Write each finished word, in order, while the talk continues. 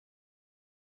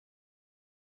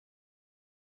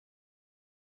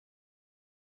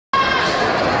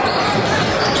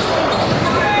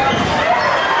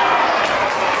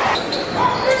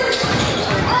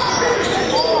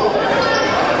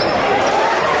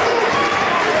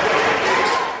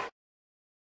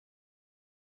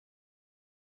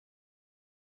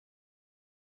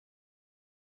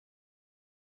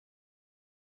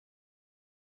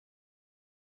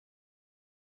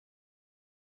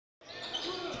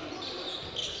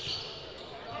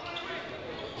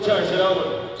Turns it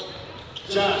over.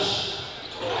 Josh.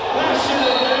 That's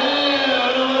it again.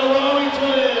 Another rowing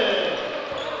twin.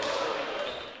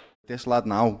 This lad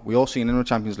now, we all seen him in the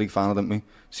Champions League final, didn't we?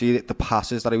 See the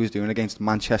passes that he was doing against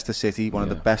Manchester City, one of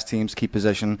the best teams to keep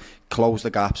possession, close the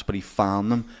gaps, but he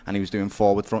found them, and he was doing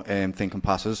forward thinking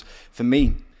passes. For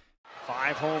me,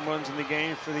 5 home runs in the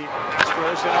game for the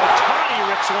Astros, and Ohtani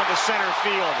rips one to center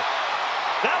field.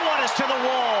 That one is to the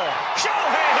wall.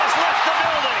 Shohei has left the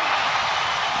building.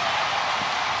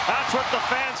 That's what the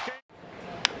fans came.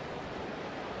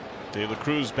 De La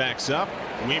Cruz backs up.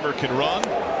 Weimer can run.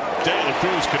 De La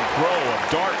Cruz can throw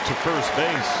a dart to first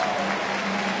base.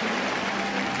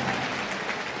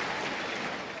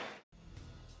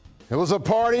 It was a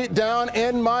party down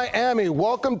in Miami.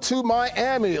 Welcome to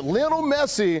Miami. Lionel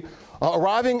Messi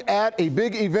arriving at a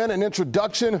big event, an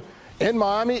introduction in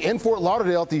Miami, in Fort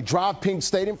Lauderdale at the Drive Pink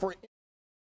Stadium for.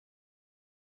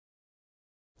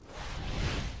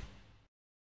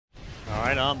 All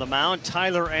right, on the mound,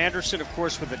 Tyler Anderson, of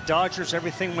course, with the Dodgers.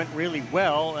 Everything went really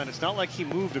well, and it's not like he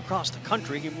moved across the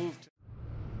country. He moved.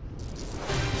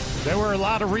 There were a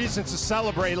lot of reasons to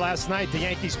celebrate last night. The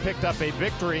Yankees picked up a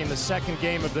victory in the second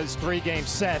game of this 3-game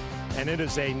set, and it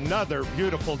is another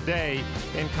beautiful day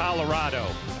in Colorado.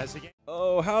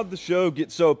 Oh, how'd the show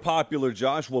get so popular,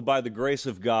 Josh? Well, by the grace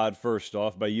of God, first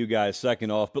off, by you guys,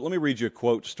 second off. But let me read you a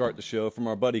quote to start the show from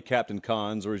our buddy Captain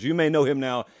Cons, or as you may know him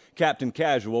now, Captain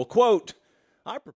Casual. Quote,